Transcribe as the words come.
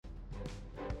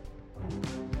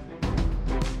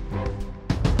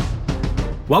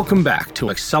Welcome back to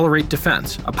Accelerate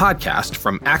Defense, a podcast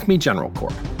from Acme General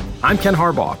Corp. I'm Ken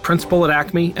Harbaugh, principal at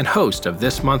Acme and host of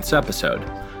this month's episode.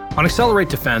 On Accelerate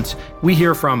Defense, we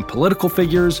hear from political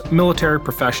figures, military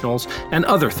professionals, and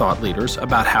other thought leaders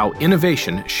about how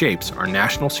innovation shapes our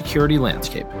national security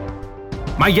landscape.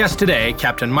 My guest today,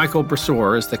 Captain Michael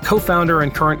Brasseur, is the co-founder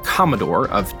and current Commodore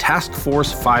of Task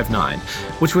Force 59,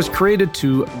 which was created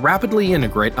to rapidly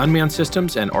integrate unmanned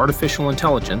systems and artificial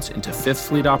intelligence into Fifth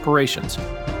Fleet operations.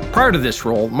 Prior to this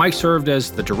role, Mike served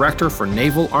as the Director for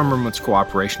Naval Armaments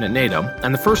Cooperation at NATO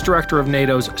and the first Director of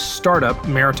NATO's Startup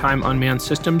Maritime Unmanned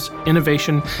Systems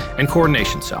Innovation and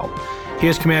Coordination Cell. He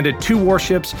has commanded 2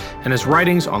 warships, and his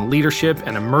writings on leadership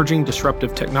and emerging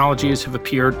disruptive technologies have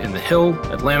appeared in The Hill,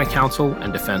 Atlanta Council,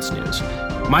 and Defense News.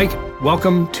 Mike,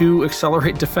 welcome to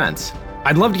Accelerate Defense.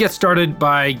 I'd love to get started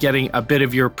by getting a bit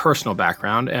of your personal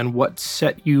background and what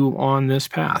set you on this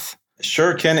path.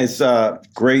 Sure, Ken. It's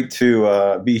great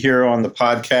to be here on the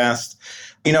podcast.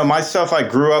 You know, myself, I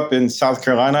grew up in South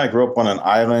Carolina. I grew up on an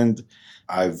island.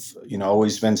 I've,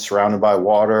 always been surrounded by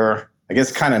water. I guess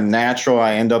kind of natural,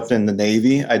 I end up in the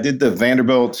Navy. I did the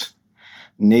Vanderbilt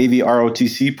Navy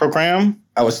ROTC program.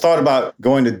 I was thought about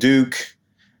going to Duke,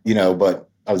 but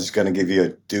I was just going to give you a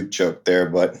Duke joke there,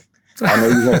 but I know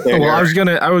you went there. Well,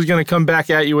 I was gonna come back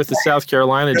at you with the South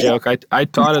Carolina joke. I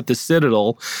taught at the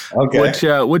Citadel.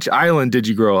 Okay. Which island did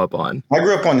you grow up on? I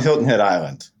grew up on Hilton Head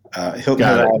Island.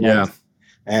 Island. Yeah.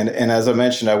 And as I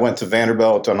mentioned, I went to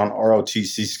Vanderbilt on an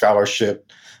ROTC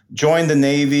scholarship. Joined the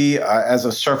Navy as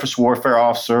a surface warfare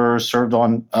officer, served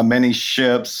on many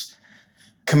ships,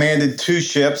 commanded 2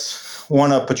 ships,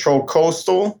 one a patrol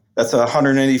coastal. That's a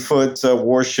 180-foot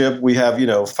warship. We have,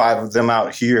 5 of them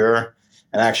out here.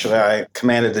 And actually, I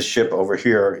commanded the ship over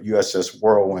here, USS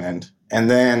Whirlwind. And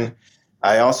then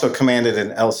I also commanded an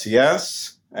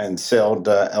LCS and sailed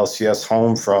LCS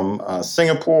home from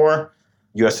Singapore,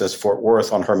 USS Fort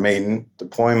Worth on her maiden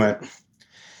deployment.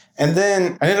 And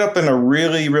then I ended up in a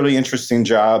really, really interesting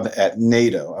job at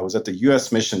NATO. I was at the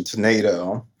U.S. mission to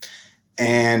NATO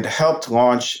and helped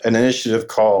launch an initiative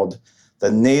called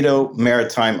the NATO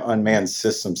Maritime Unmanned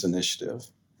Systems Initiative.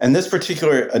 And this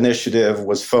particular initiative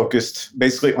was focused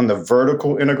basically on the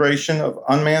vertical integration of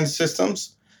unmanned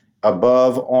systems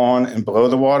above, on, and below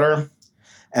the water,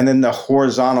 and then the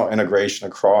horizontal integration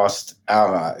across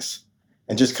allies,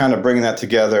 and just kind of bringing that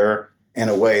together in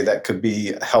a way that could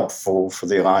be helpful for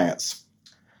the alliance.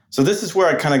 So this is where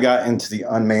I kind of got into the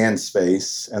unmanned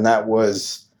space, and that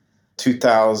was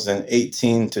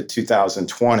 2018 to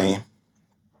 2020.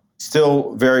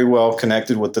 Still very well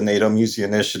connected with the NATO Musi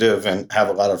Initiative and have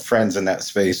a lot of friends in that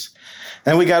space.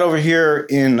 Then we got over here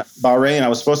in Bahrain. I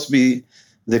was supposed to be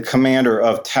the commander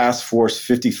of Task Force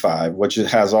 55, which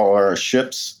has all our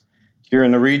ships here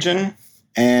in the region.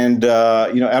 And,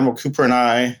 Admiral Cooper and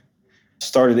I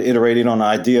started iterating on the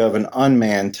idea of an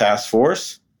unmanned task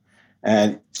force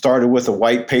and started with a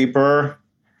white paper,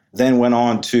 then went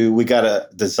on to, we got a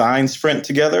design sprint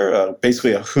together,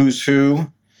 basically a who's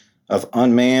who of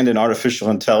unmanned and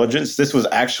artificial intelligence. This was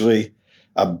actually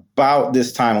about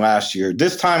this time last year.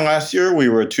 This time last year, we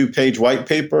were a 2-page white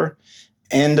paper.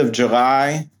 End of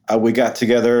July, we got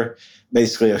together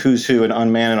basically a who's who in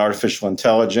unmanned and artificial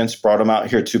intelligence, brought them out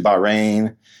here to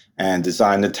Bahrain and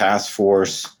designed the task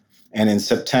force. And in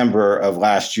September of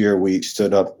last year, we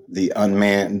stood up the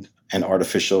Unmanned and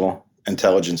Artificial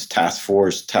Intelligence Task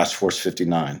Force, Task Force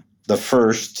 59, the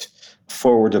first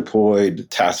forward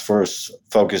deployed task force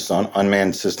focused on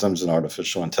unmanned systems and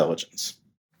artificial intelligence.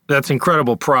 That's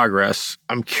incredible progress.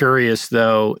 I'm curious,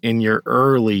 though, in your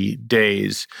early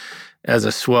days as a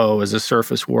SWO, as a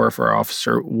surface warfare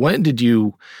officer, when did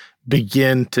you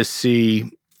begin to see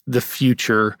the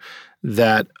future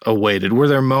that awaited? Were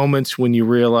there moments when you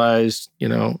realized,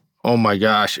 oh my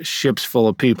gosh, ships full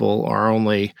of people are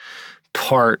only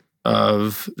part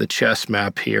of the chess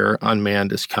map here.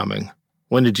 Unmanned is coming.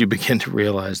 When did you begin to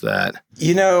realize that?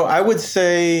 I would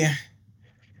say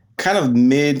kind of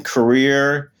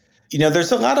mid-career.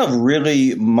 There's a lot of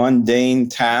really mundane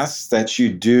tasks that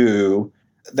you do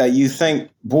that you think,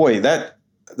 boy, that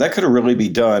could really be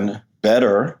done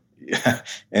better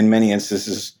in many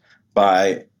instances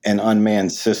by an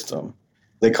unmanned system.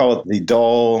 They call it the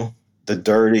dull, the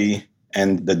dirty,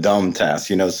 and the dumb task.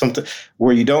 Something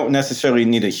where you don't necessarily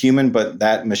need a human, but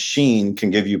that machine can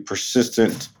give you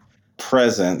persistent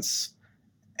presence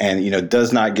and,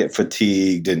 does not get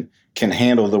fatigued and can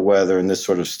handle the weather and this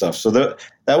sort of stuff. So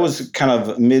that was kind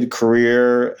of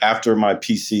mid-career after my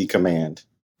PC command.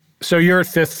 So you're at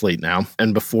Fifth Fleet now,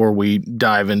 and before we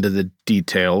dive into the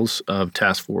details of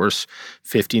Task Force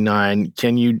 59,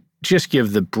 can you just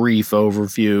give the brief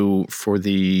overview for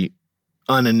the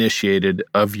uninitiated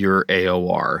of your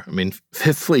AOR? I mean,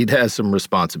 Fifth Fleet has some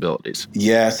responsibilities.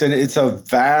 Yes, and it's a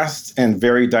vast and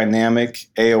very dynamic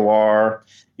AOR.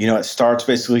 It starts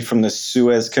basically from the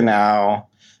Suez Canal,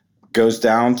 goes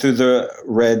down through the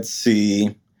Red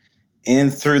Sea,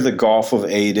 in through the Gulf of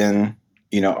Aden,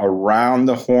 around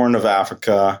the Horn of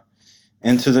Africa,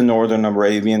 into the northern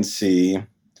Arabian Sea,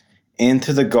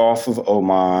 into the Gulf of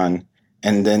Oman,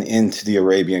 and then into the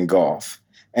Arabian Gulf.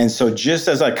 And so just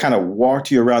as I kind of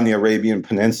walked you around the Arabian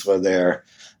Peninsula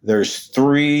there's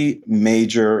three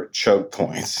major choke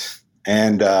points.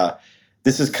 And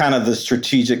this is kind of the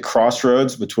strategic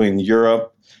crossroads between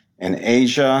Europe and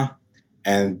Asia.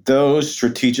 And those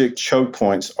strategic choke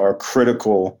points are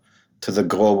critical to the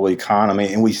global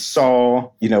economy. And we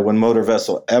saw, when motor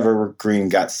vessel Evergreen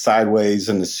got sideways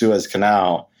in the Suez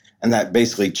Canal, and that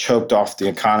basically choked off the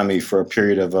economy for a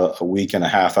period of a week and a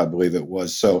half, I believe it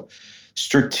was. So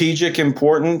strategic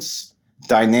importance,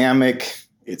 dynamic,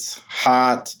 it's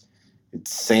hot,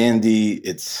 it's sandy,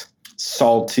 it's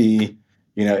salty.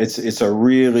 It's a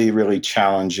really, really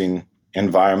challenging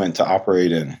environment to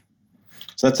operate in.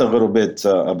 So that's a little bit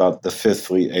about the Fifth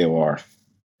Fleet AOR.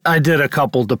 I did a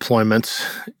couple deployments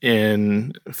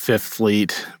in Fifth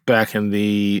Fleet back in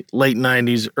the late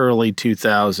 90s, early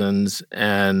 2000s,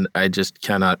 and I just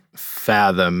cannot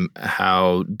fathom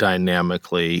how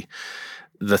dynamically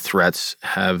the threats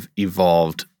have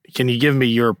evolved. Can you give me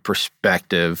your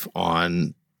perspective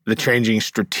on the changing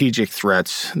strategic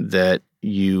threats that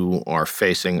you are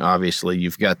facing? Obviously,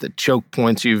 you've got the choke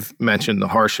points, you've mentioned the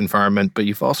harsh environment, but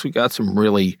you've also got some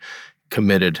really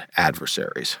committed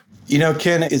adversaries.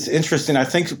 Ken, it's interesting. I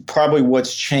think probably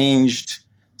what's changed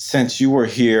since you were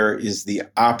here is the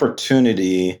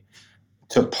opportunity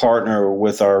to partner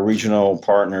with our regional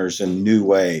partners in new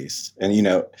ways.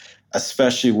 And,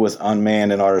 especially with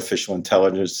unmanned and artificial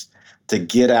intelligence, to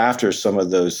get after some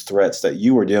of those threats that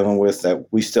you were dealing with that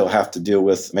we still have to deal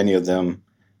with, many of them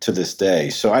to this day.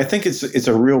 So I think it's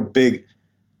a real big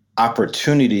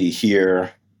opportunity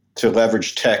here to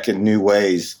leverage tech in new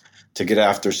ways to get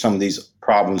after some of these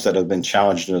problems that have been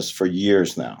challenging us for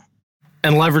years now.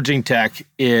 And leveraging tech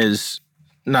is,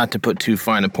 not to put too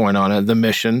fine a point on it, the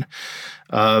mission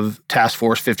of Task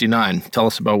Force 59. Tell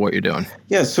us about what you're doing.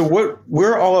 Yeah, so what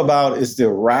we're all about is the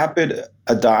rapid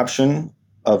adoption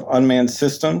of unmanned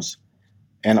systems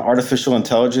and artificial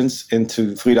intelligence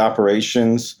into fleet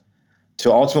operations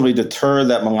to ultimately deter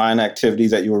that malign activity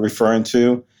that you were referring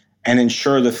to and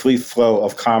ensure the free flow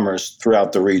of commerce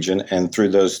throughout the region and through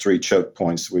those three choke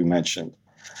points we mentioned.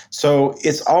 So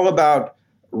it's all about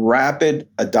rapid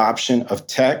adoption of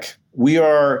tech. We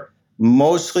are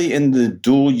mostly in the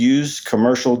dual-use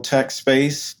commercial tech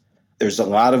space. There's a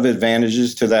lot of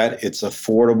advantages to that. It's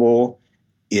affordable,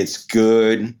 it's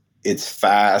good, it's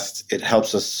fast, it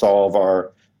helps us solve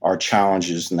our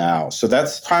challenges now. So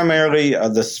that's primarily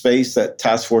the space that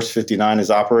Task Force 59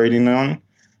 is operating on.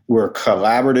 We're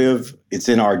collaborative. It's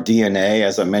in our DNA.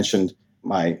 As I mentioned,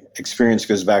 my experience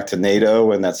goes back to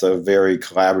NATO, and that's a very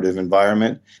collaborative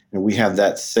environment. And we have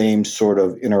that same sort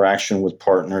of interaction with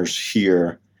partners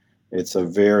here. It's a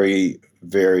very,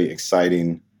 very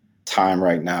exciting time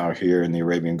right now here in the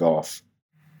Arabian Gulf.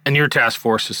 And your task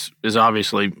force is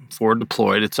obviously forward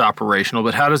deployed. It's operational,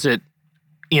 but how does it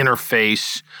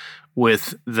interface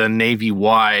with the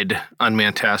Navy-wide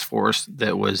unmanned task force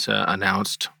that was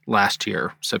announced last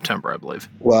year, September, I believe?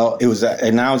 Well, it was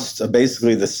announced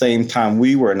basically the same time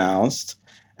we were announced.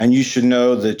 And you should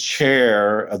know the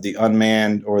chair of the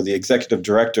unmanned, or the executive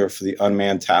director for the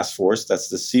unmanned task force, that's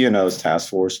the CNO's task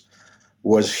force,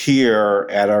 was here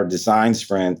at our design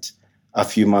sprint a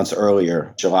few months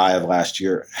earlier, July of last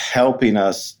year, helping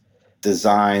us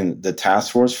design the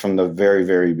task force from the very,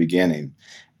 very beginning.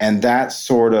 And that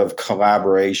sort of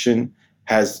collaboration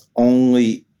has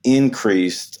only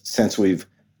increased since we've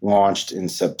launched in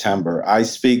September. I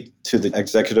speak to the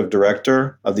executive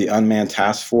director of the unmanned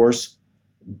task force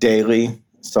daily,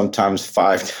 sometimes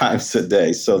 5 times a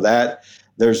day. So that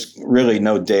there's really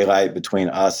no daylight between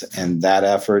us and that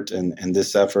effort. And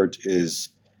this effort is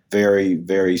very,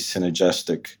 very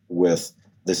synergistic with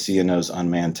the CNO's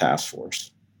unmanned task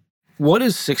force. What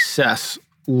does success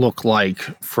look like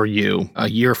for you a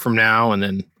year from now and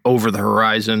then over the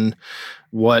horizon?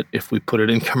 What, if we put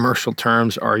it in commercial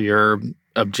terms, are your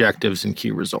objectives and key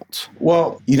results?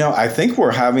 Well, I think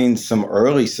we're having some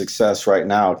early success right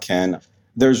now, Ken.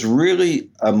 There's really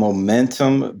a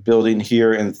momentum building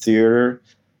here in theater.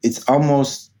 It's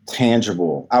almost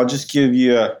tangible. I'll just give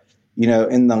you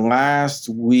in the last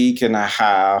week and a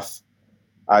half,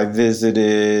 I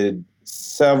visited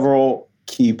several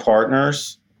key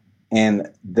partners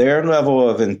And their level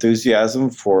of enthusiasm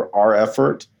for our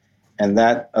effort and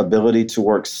that ability to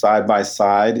work side by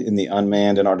side in the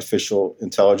unmanned and artificial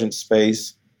intelligence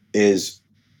space is,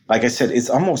 like I said, it's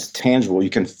almost tangible. You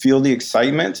can feel the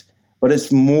excitement, but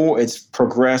it's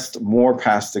progressed more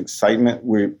past excitement.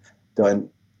 We've done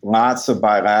lots of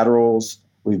bilaterals.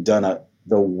 We've done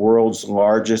the world's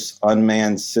largest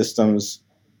unmanned systems,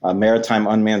 maritime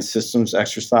unmanned systems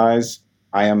exercise,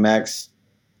 IMX.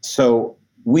 So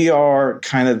we are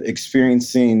kind of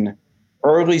experiencing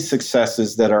early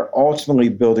successes that are ultimately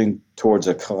building towards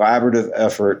a collaborative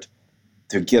effort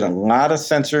to get a lot of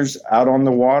sensors out on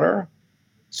the water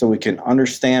so we can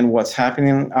understand what's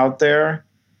happening out there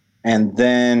and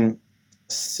then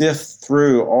sift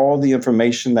through all the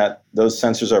information that those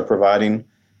sensors are providing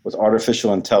with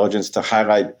artificial intelligence to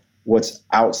highlight what's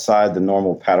outside the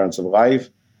normal patterns of life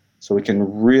so we can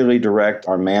really direct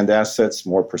our manned assets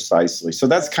more precisely. So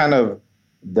that's kind of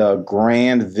the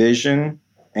grand vision,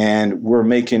 and we're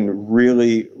making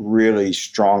really, really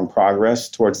strong progress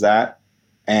towards that,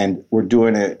 and we're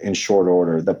doing it in short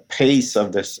order. The pace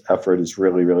of this effort is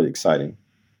really, really exciting.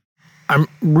 I'm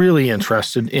really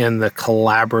interested in the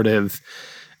collaborative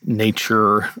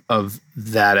nature of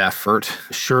that effort.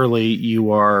 Surely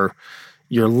you're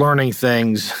learning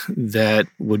things that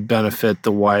would benefit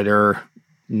the wider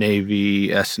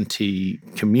Navy S&T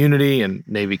community and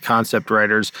Navy concept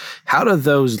writers. How do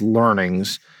those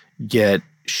learnings get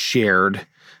shared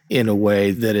in a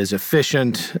way that is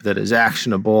efficient, that is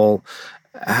actionable?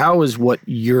 How is what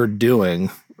you're doing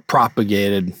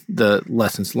propagated the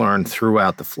lessons learned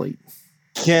throughout the fleet?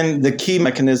 Ken, the key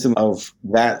mechanism of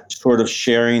that sort of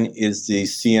sharing is the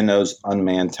CNO's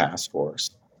Unmanned Task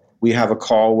Force. We have a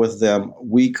call with them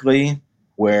weekly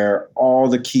where all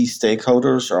the key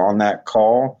stakeholders are on that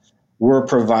call. We're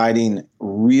providing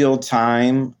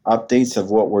real-time updates of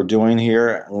what we're doing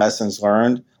here, lessons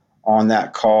learned on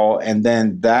that call. And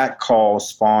then that call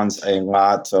spawns a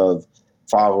lot of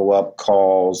follow-up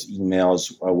calls,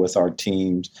 emails with our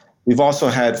teams. We've also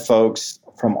had folks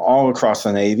from all across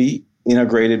the Navy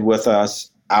integrated with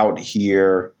us out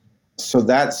here. So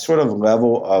that sort of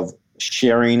level of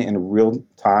sharing in real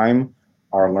time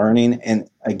our learning. And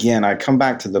again, I come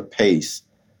back to the pace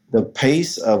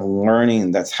of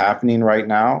learning that's happening right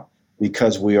now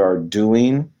because we are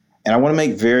doing, and I want to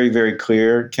make very, very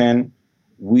clear, Ken,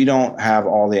 we don't have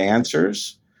all the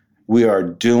answers. We are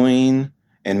doing,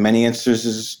 in many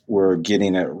instances, we're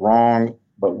getting it wrong,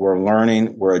 but we're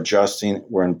learning, we're adjusting,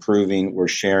 we're improving, we're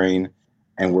sharing,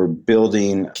 and we're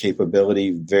building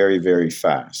capability very, very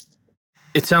fast.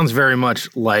 It sounds very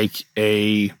much like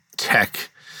a tech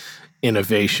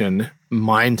innovation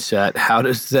mindset. How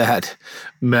does that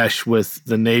mesh with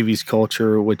the Navy's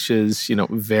culture, which is,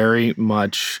 very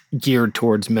much geared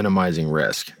towards minimizing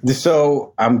risk?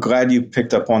 So I'm glad you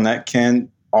picked up on that,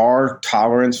 Ken. Our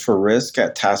tolerance for risk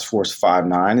at Task Force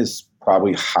 5-9 is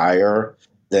probably higher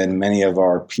than many of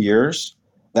our peers.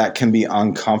 That can be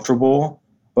uncomfortable,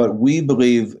 but we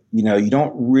believe, you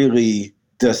don't really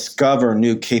discover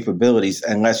new capabilities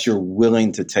unless you're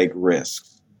willing to take risks.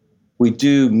 We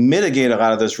do mitigate a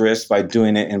lot of those risks by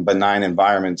doing it in benign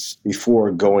environments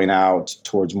before going out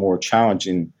towards more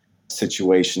challenging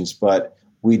situations. But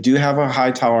we do have a high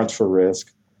tolerance for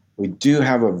risk. We do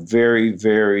have a very,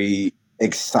 very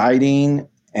exciting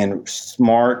and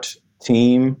smart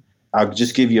team. I'll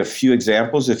just give you a few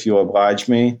examples if you'll oblige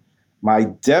me. My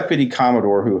deputy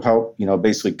commodore, who helped,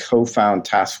 basically co-found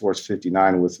Task Force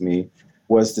 59 with me,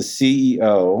 was the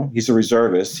CEO. He's a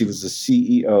reservist. He was the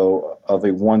CEO of a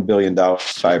 $1 billion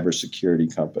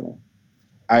cybersecurity company.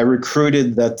 I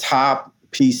recruited the top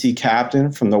PC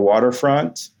captain from the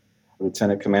waterfront,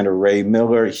 Lieutenant Commander Ray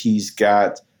Miller. He's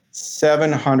got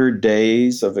 700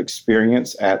 days of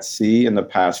experience at sea in the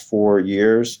past 4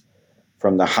 years,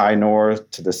 from the high north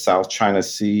to the South China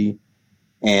Sea.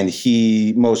 And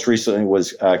he most recently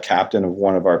was captain of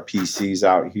one of our PCs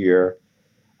out here.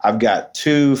 I've got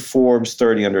 2 Forbes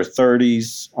 30 under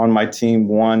 30s on my team.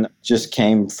 One just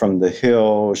came from the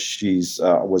Hill. She's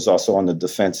was also on the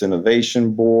Defense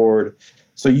Innovation Board.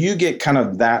 So you get kind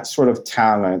of that sort of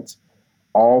talent,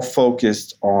 all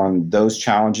focused on those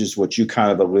challenges, which you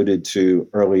kind of alluded to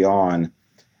early on.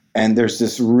 And there's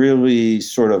this really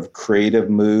sort of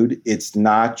creative mood. It's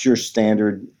not your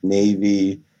standard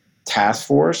Navy task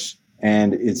force,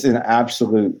 and it's an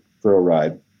absolute thrill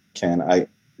ride, Ken.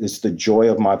 It's the joy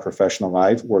of my professional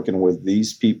life, working with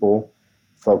these people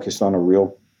focused on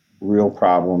real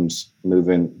problems,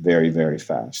 moving very, very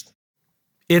fast.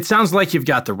 It sounds like you've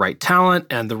got the right talent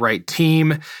and the right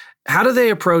team. How do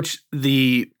they approach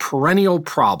the perennial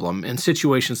problem in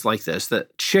situations like this, the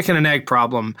chicken and egg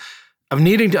problem of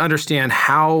needing to understand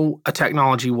how a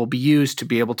technology will be used to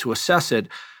be able to assess it,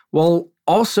 while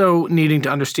also needing to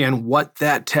understand what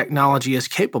that technology is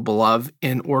capable of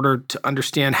in order to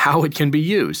understand how it can be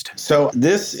used. So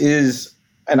this is,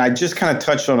 and I just kind of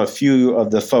touched on a few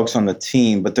of the folks on the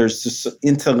team, but there's this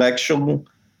intellectual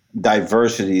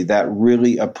diversity that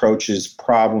really approaches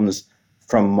problems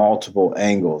from multiple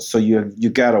angles. So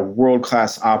you've got a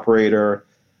world-class operator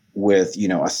with, a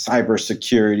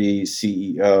cybersecurity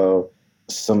CEO,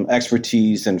 some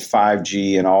expertise in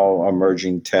 5G and all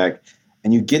emerging tech.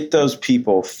 And you get those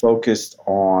people focused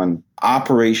on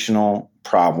operational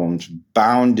problems,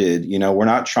 bounded. We're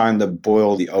not trying to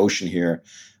boil the ocean here.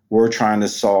 We're trying to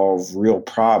solve real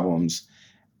problems.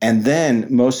 And then,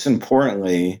 most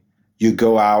importantly, you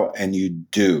go out and you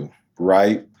do,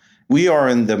 right? We are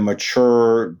in the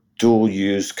mature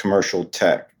dual-use commercial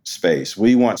tech space.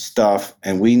 We want stuff,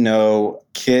 and we know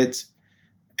kits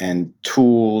and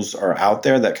tools are out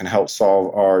there that can help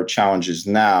solve our challenges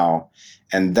now.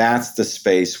 And that's the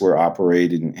space we're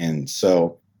operating in.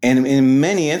 So, and in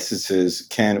many instances,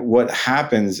 what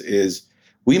happens is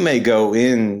we may go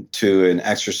into an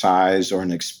exercise or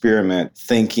an experiment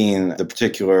thinking the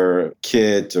particular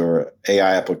kit or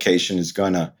AI application is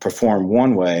going to perform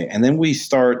one way. And then we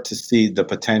start to see the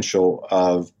potential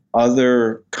of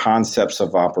other concepts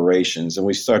of operations, and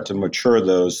we start to mature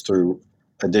those through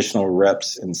additional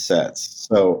reps and sets.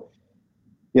 So,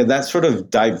 that sort of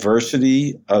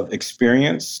diversity of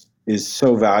experience is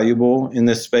so valuable in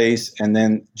this space. And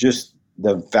then just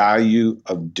the value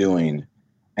of doing.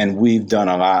 And we've done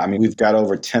a lot. I mean, we've got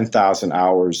over 10,000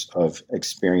 hours of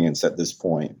experience at this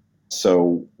point.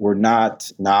 So we're not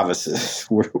novices.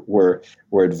 We're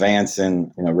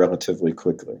advancing, relatively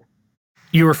quickly.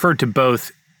 You referred to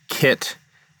both kit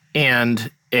and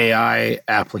AI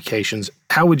applications.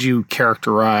 How would you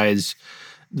characterize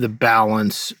the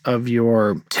balance of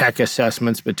your tech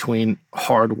assessments between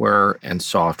hardware and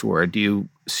software? Do you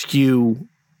skew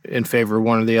in favor of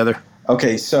one or the other?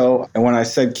 Okay, so when I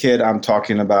said kit, I'm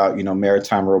talking about,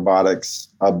 maritime robotics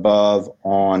above,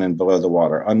 on, and below the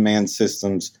water, unmanned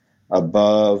systems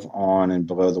above, on, and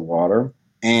below the water,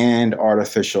 and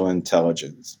artificial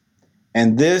intelligence.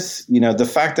 And this,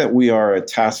 the fact that we are a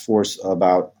task force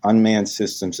about unmanned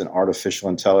systems and artificial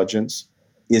intelligence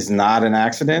is not an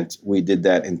accident. We did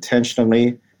that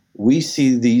intentionally. We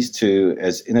see these two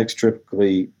as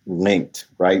inextricably linked,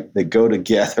 right? They go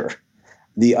together.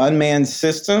 The unmanned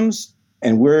systems,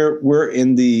 and we're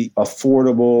in the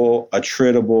affordable,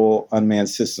 attritable unmanned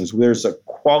systems. There's a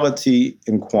quality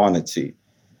and quantity.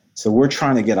 So we're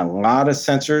trying to get a lot of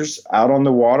sensors out on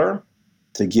the water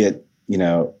to get,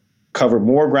 cover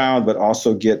more ground, but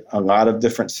also get a lot of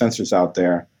different sensors out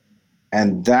there.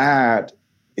 And that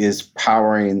is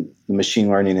powering the machine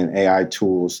learning and AI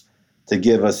tools to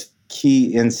give us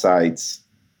key insights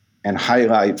and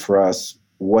highlight for us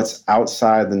what's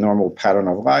outside the normal pattern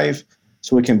of life,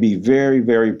 so we can be very,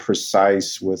 very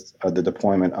precise with the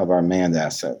deployment of our manned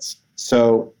assets.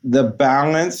 So the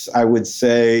balance, I would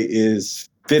say, is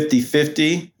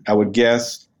 50-50, I would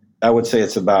guess. I would say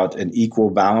it's about an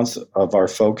equal balance of our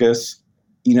focus.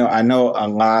 I know a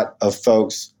lot of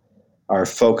folks are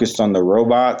focused on the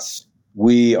robots.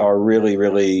 We are really,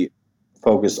 really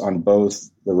focused on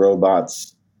both the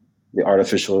robots, the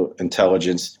artificial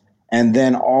intelligence, and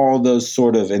then all those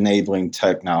sort of enabling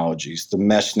technologies, the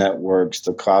mesh networks,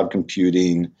 the cloud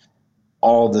computing,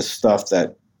 all the stuff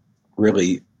that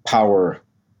really power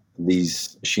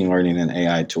these machine learning and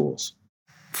AI tools.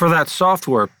 For that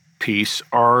software piece,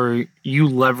 are you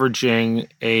leveraging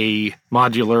a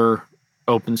modular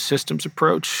open systems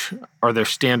approach? Are there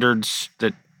standards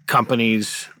that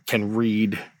companies can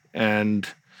read and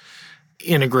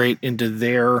integrate into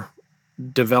their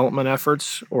development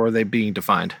efforts, or are they being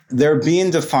defined? They're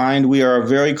being defined. We are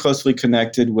very closely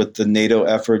connected with the NATO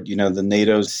effort. The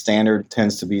NATO standard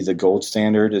tends to be the gold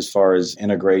standard as far as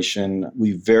integration.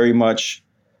 We very much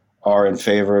are in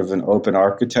favor of an open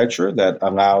architecture that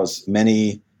allows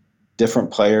many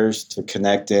different players to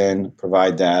connect in,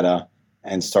 provide data,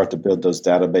 and start to build those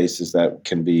databases that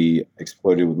can be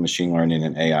exploited with machine learning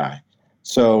and AI.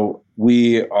 So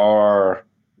we are,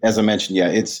 as I mentioned,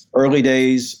 it's early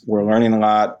days. We're learning a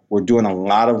lot. We're doing a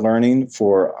lot of learning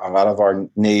for a lot of our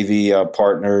Navy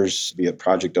partners, be it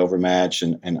Project Overmatch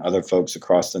and other folks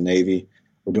across the Navy.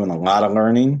 We're doing a lot of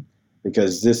learning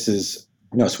because this is,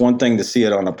 it's one thing to see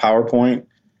it on a PowerPoint.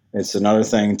 It's another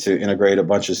thing to integrate a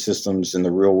bunch of systems in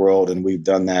the real world, and we've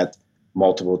done that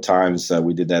multiple times.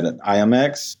 We did that at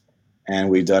IMX, and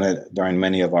we've done it during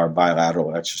many of our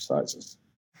bilateral exercises.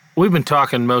 We've been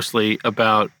talking mostly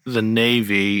about the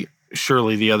Navy.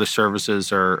 surely the other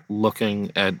services are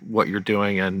looking at what you're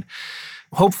doing and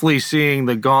hopefully seeing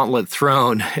the gauntlet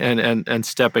thrown and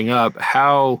stepping up.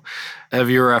 How have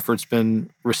your efforts been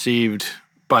received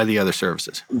by the other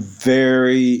services?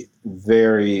 Very,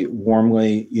 very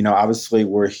warmly. Obviously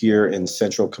we're here in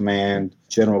Central Command.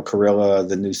 General Kurilla,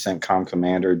 the new CENTCOM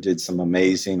commander, did some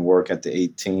amazing work at the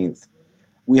 18th.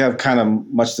 We have kind of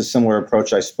much the similar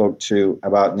approach I spoke to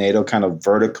about NATO, kind of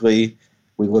vertically.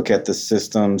 We look at the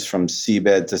systems from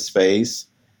seabed to space.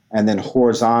 And then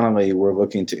horizontally, we're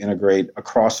looking to integrate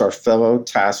across our fellow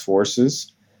task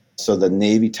forces. So the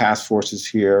Navy task forces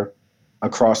here,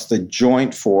 across the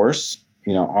joint force,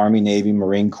 Army, Navy,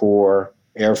 Marine Corps,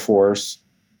 Air Force,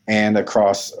 and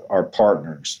across our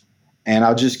partners. And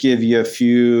I'll just give you a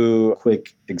few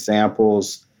quick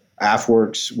examples.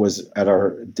 AFWorks was at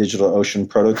our Digital Ocean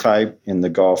prototype in the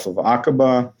Gulf of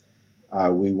Aqaba.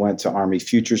 We went to Army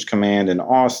Futures Command in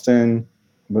Austin.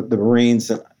 But the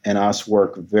Marines and us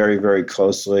work very, very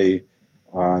closely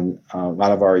on a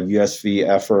lot of our USV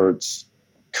efforts.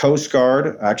 Coast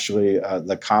Guard, actually,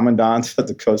 the Commandant of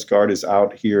the Coast Guard is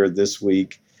out here this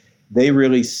week. They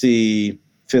really see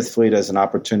Fifth Fleet as an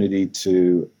opportunity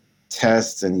to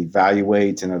test and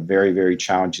evaluate in a very, very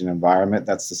challenging environment.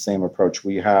 That's the same approach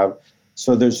we have.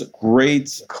 So there's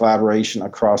great collaboration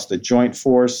across the joint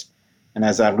force. And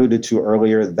as I alluded to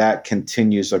earlier, that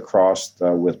continues across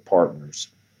with partners.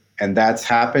 And that's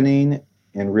happening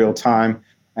in real time.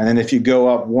 And then if you go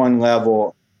up one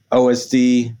level,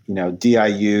 OSD,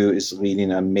 DIU is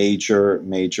leading a major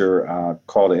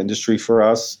call to industry for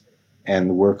us.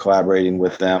 And we're collaborating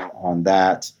with them on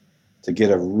that to get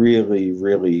a really,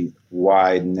 really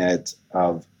wide net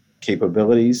of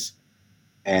capabilities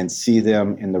and see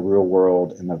them in the real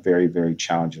world in a very, very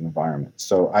challenging environment.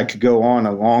 So I could go on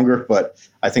and longer, but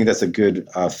I think that's a good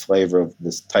flavor of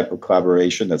this type of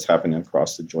collaboration that's happening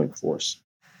across the joint force.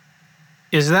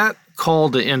 Is that call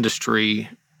to industry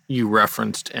you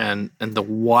referenced and the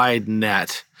wide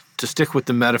net, to stick with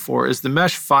the metaphor, is the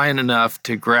mesh fine enough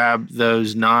to grab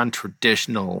those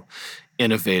non-traditional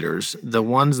innovators, the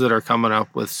ones that are coming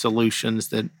up with solutions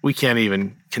that we can't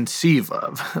even conceive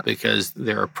of because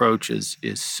their approach is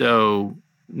so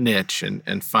niche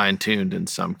and fine-tuned in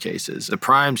some cases? The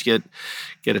primes get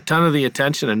a ton of the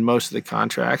attention in most of the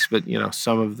contracts, but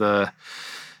some of the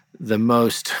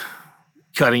most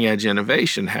cutting-edge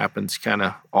innovation happens kind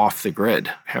of off the grid.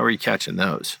 How are you catching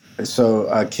those?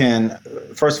 So, Ken,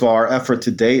 first of all, our effort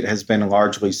to date has been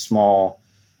largely small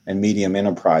and medium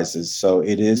enterprises. So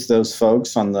it is those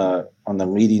folks on the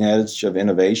leading edge of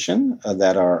innovation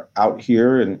that are out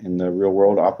here in the real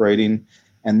world operating.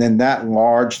 And then that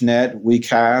large net we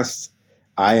cast,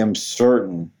 I am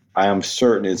certain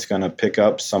it's going to pick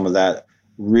up some of that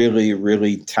really,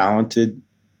 really talented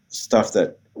stuff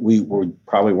that we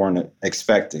probably weren't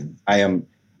expecting. I am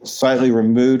slightly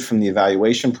removed from the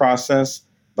evaluation process,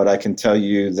 but I can tell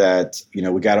you that,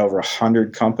 we got over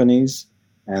 100 companies,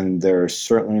 and they're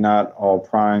certainly not all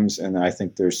primes. And I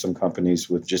think there's some companies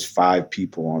with just 5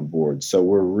 people on board. So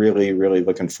we're really, really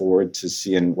looking forward to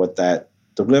seeing what that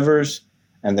delivers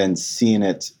and then seeing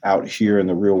it out here in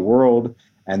the real world.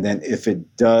 And then if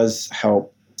it does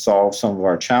help solve some of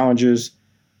our challenges,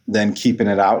 then keeping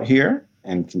it out here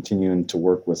and continuing to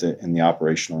work with it in the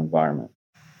operational environment.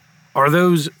 Are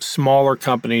those smaller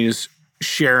companies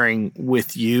sharing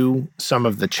with you some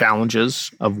of the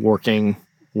challenges of working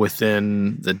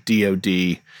within the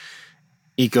DoD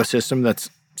ecosystem? That's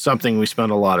something we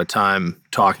spend a lot of time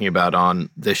talking about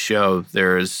on this show.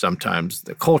 There is sometimes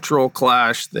the cultural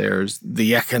clash. There's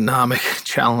the economic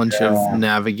challenge of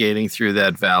navigating through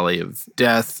that valley of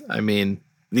death. I mean,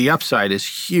 the upside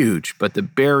is huge, but the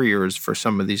barriers for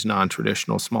some of these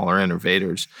non-traditional smaller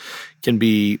innovators can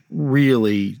be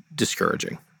really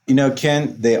discouraging.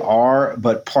 Ken, they are,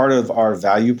 but part of our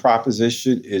value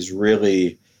proposition is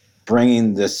really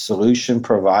bringing the solution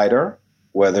provider,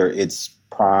 whether it's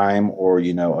prime or,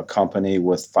 a company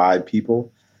with 5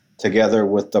 people, together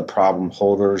with the problem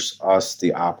holders, us,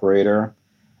 the operator.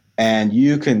 And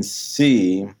you can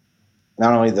see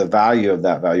not only the value of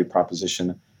that value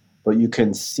proposition, but you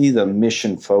can see the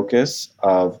mission focus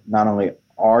of not only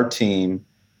our team,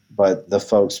 but the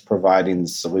folks providing the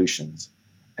solutions.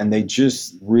 And they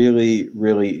just really,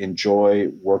 really enjoy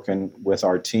working with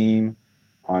our team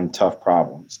on tough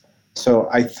problems. So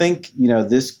I think,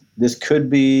 this could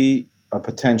be a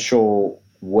potential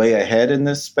way ahead in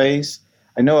this space.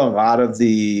 I know a lot of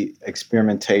the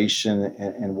experimentation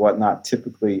and whatnot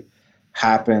typically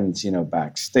happens,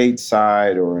 back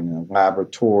stateside or in a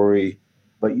laboratory.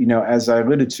 But, as I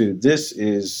alluded to, this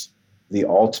is the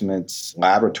ultimate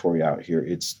laboratory out here.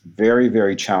 It's very,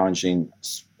 very challenging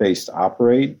space to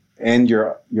operate, and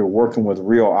you're working with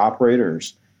real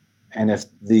operators. And if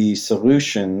the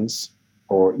solutions,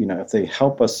 or if they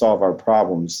help us solve our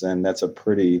problems, then that's a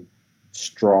pretty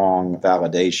strong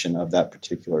validation of that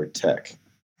particular tech.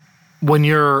 When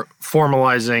you're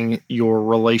formalizing your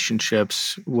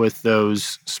relationships with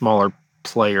those smaller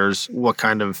players, what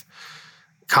kind of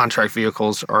contract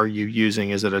vehicles are you using?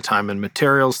 Is it a time and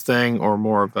materials thing or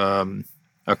more of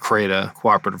a CRADA,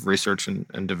 cooperative research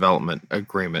and development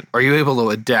agreement? Are you able to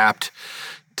adapt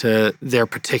to their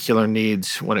particular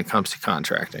needs when it comes to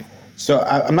contracting? So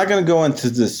I'm not going to go into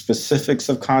the specifics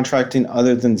of contracting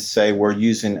other than to say we're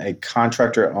using a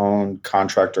contractor-owned,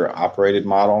 contractor-operated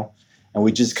model. And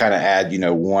we just kind of add,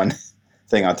 one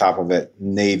thing on top of it,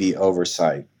 Navy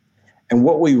oversight. And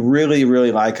what we really,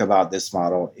 really like about this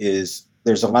model is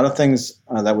there's a lot of things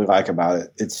that we like about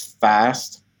it. It's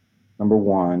fast, number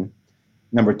one.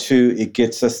 Number two, it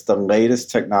gets us the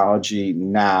latest technology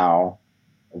now,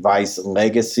 vice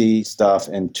legacy stuff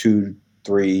in 2,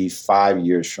 3, 5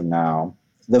 years from now.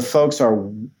 The folks are,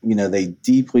 they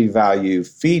deeply value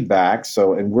feedback.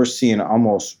 And we're seeing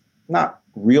almost not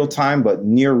real time, but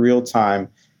near real time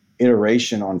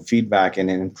iteration on feedback and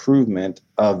an improvement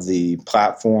of the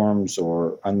platforms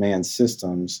or unmanned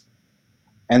systems.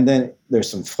 And then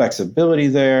there's some flexibility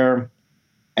there.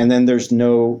 And then there's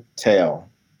no tail.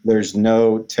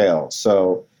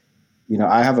 So,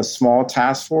 I have a small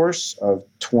task force of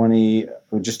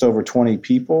just over 20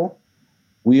 people.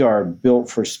 We are built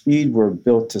for speed. We're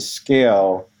built to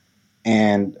scale.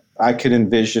 And I could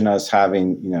envision us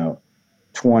having,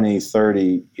 20,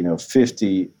 30,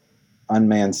 50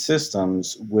 unmanned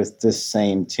systems with this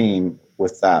same team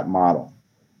with that model.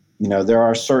 There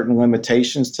are certain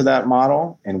limitations to that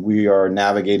model, and we are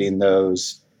navigating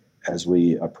those as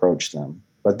we approach them.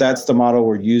 But that's the model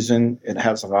we're using. It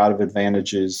has a lot of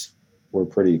advantages. We're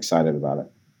pretty excited about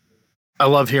it. I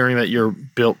love hearing that you're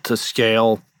built to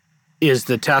scale. Is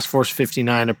the Task Force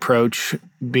 59 approach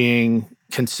being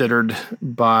considered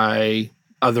by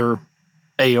other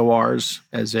AORs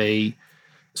as a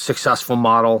successful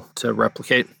model to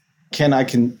replicate? Ken, I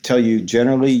can tell you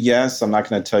generally, yes. I'm not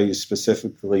going to tell you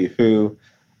specifically who,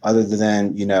 other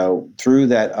than, through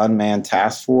that unmanned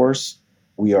task force,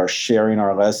 we are sharing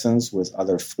our lessons with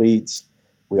other fleets.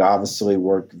 We obviously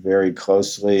work very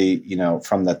closely,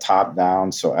 from the top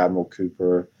down. So Admiral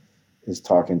Cooper is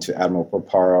talking to Admiral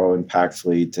Paparo in Pac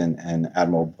Fleet and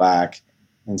Admiral Black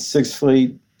in Sixth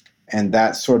Fleet. And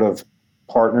that sort of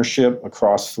partnership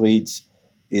across fleets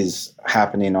is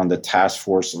happening on the task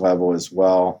force level as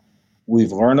well.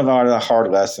 We've learned a lot of the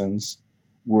hard lessons.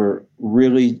 We're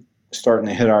really starting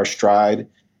to hit our stride,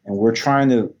 and we're trying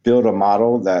to build a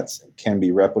model that can be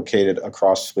replicated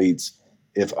across fleets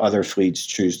if other fleets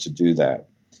choose to do that.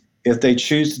 If they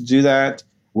choose to do that,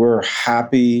 we're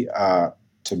happy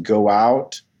to go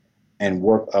out and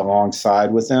work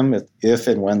alongside with them if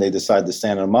and when they decide to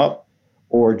stand them up,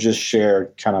 or just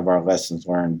share kind of our lessons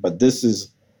learned. But this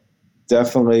is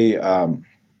definitely a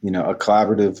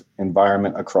collaborative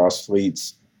environment across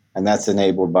fleets, and that's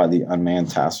enabled by the Unmanned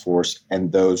Task Force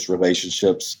and those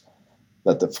relationships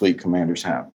that the fleet commanders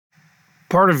have.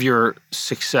 Part of your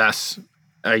success,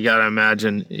 I gotta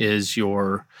imagine, is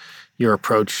your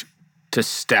approach to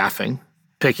staffing,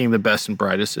 picking the best and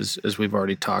brightest, as we've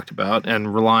already talked about,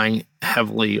 and relying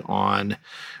heavily on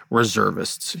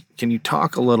reservists. Can you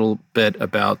talk a little bit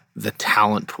about the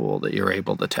talent pool that you're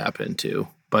able to tap into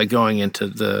by going into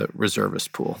the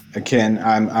reservist pool? Ken,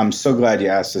 I'm so glad you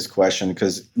asked this question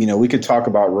because, we could talk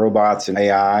about robots and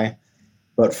AI,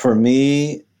 but for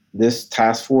me, this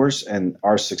task force and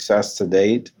our success to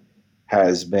date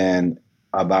has been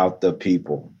about the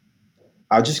people.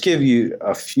 I'll just give you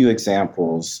a few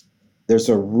examples. There's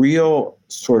a real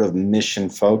sort of mission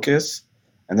focus,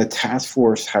 and the task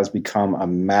force has become a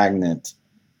magnet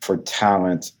for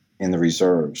talent in the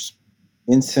reserves.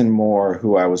 Ensign Moore,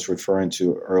 who I was referring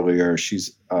to earlier,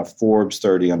 she's a Forbes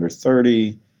 30 under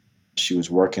 30. She was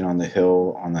working on the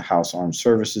Hill on the House Armed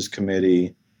Services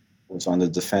Committee, was on the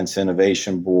Defense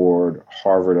Innovation Board,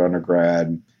 Harvard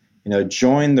undergrad,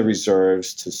 joined the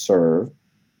reserves to serve,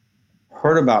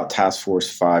 heard about Task Force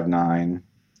 59,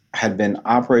 had been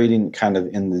operating kind of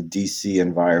in the DC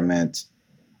environment,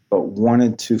 but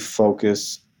wanted to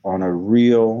focus on a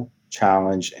real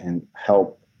challenge and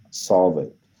help solve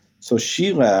it. So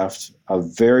she left a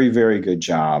very, very good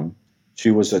job.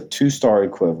 She was a 2-star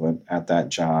equivalent at that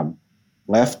job,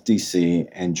 left DC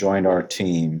and joined our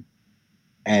team.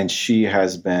 And she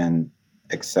has been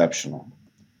exceptional.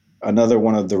 Another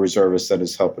one of the reservists that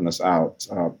is helping us out,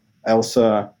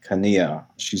 Elsa Kania.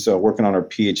 She's working on her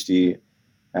PhD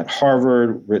at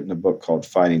Harvard, written a book called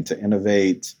Fighting to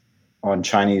Innovate on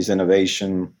Chinese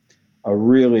innovation. A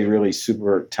really, really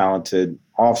super talented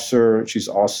officer. She's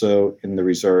also in the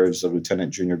reserves, a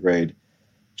lieutenant junior grade.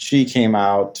 She came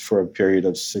out for a period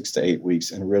of 6 to 8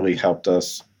 weeks and really helped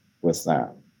us with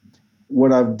that.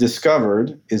 What I've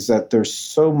discovered is that there's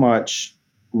so much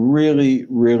really,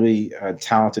 really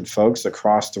talented folks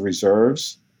across the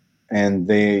reserves, and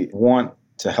they want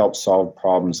to help solve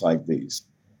problems like these.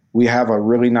 We have a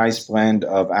really nice blend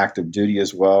of active duty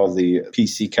as well. The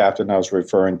PC captain I was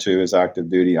referring to is active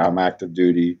duty. I'm active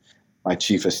duty. My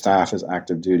chief of staff is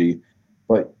active duty.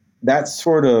 But that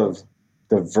sort of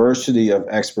diversity of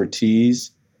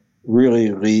expertise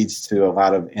really leads to a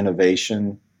lot of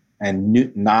innovation and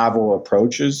new, novel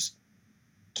approaches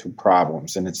to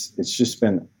problems. And it's just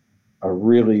been a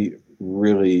really,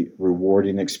 really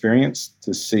rewarding experience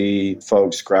to see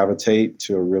folks gravitate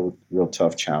to a real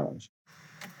tough challenge.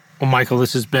 Well, Michael,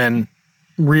 this has been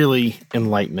really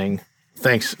enlightening.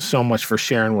 Thanks so much for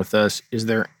sharing with us. Is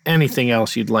there anything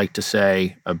else you'd like to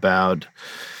say about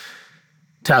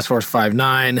Task Force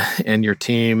 59 and your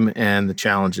team and the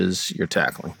challenges you're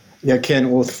tackling? Yeah, Ken.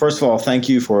 Well, first of all, thank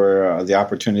you for the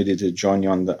opportunity to join you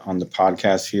on the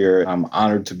podcast here. I'm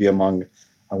honored to be among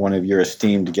one of your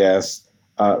esteemed guests.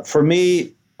 For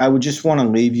me, I would just want to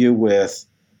leave you with,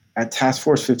 at Task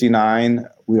Force 59,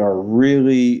 we are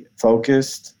really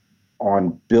focused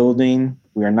on building.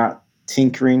 We are not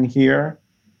tinkering here.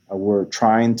 We're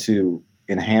trying to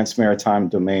enhance maritime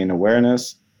domain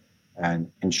awareness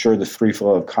and ensure the free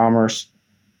flow of commerce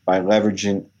by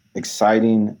leveraging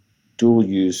exciting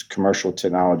dual-use commercial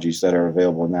technologies that are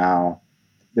available now.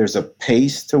 There's a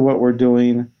pace to what we're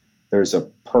doing. There's a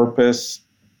purpose,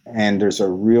 and there's a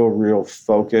real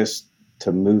focus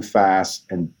to move fast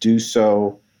and do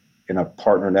so in a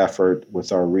partnered effort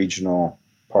with our regional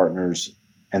partners.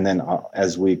 And then,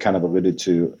 as we kind of alluded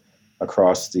to,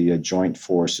 across the joint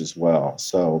force as well.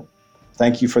 So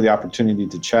thank you for the opportunity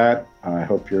to chat. I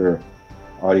hope your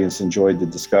audience enjoyed the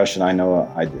discussion. I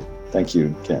know I did. Thank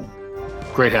you, Ken.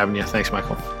 Great having you. Thanks,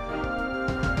 Michael.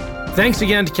 Thanks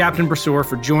again to Captain Brasseur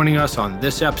for joining us on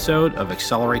this episode of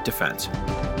Accelerate Defense.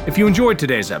 If you enjoyed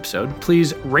today's episode,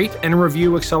 please rate and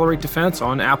review Accelerate Defense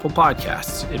on Apple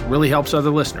Podcasts. It really helps other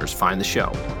listeners find the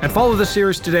show. And follow the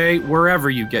series today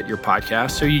wherever you get your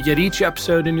podcasts so you get each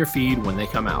episode in your feed when they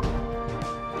come out.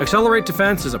 Accelerate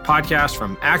Defense is a podcast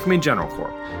from Acme General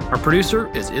Corp. Our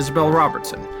producer is Isabel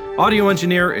Robertson. Audio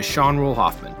engineer is Sean Rule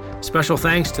Hoffman. Special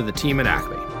thanks to the team at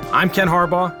Acme. I'm Ken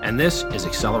Harbaugh, and this is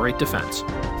Accelerate Defense.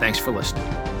 Thanks for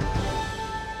listening.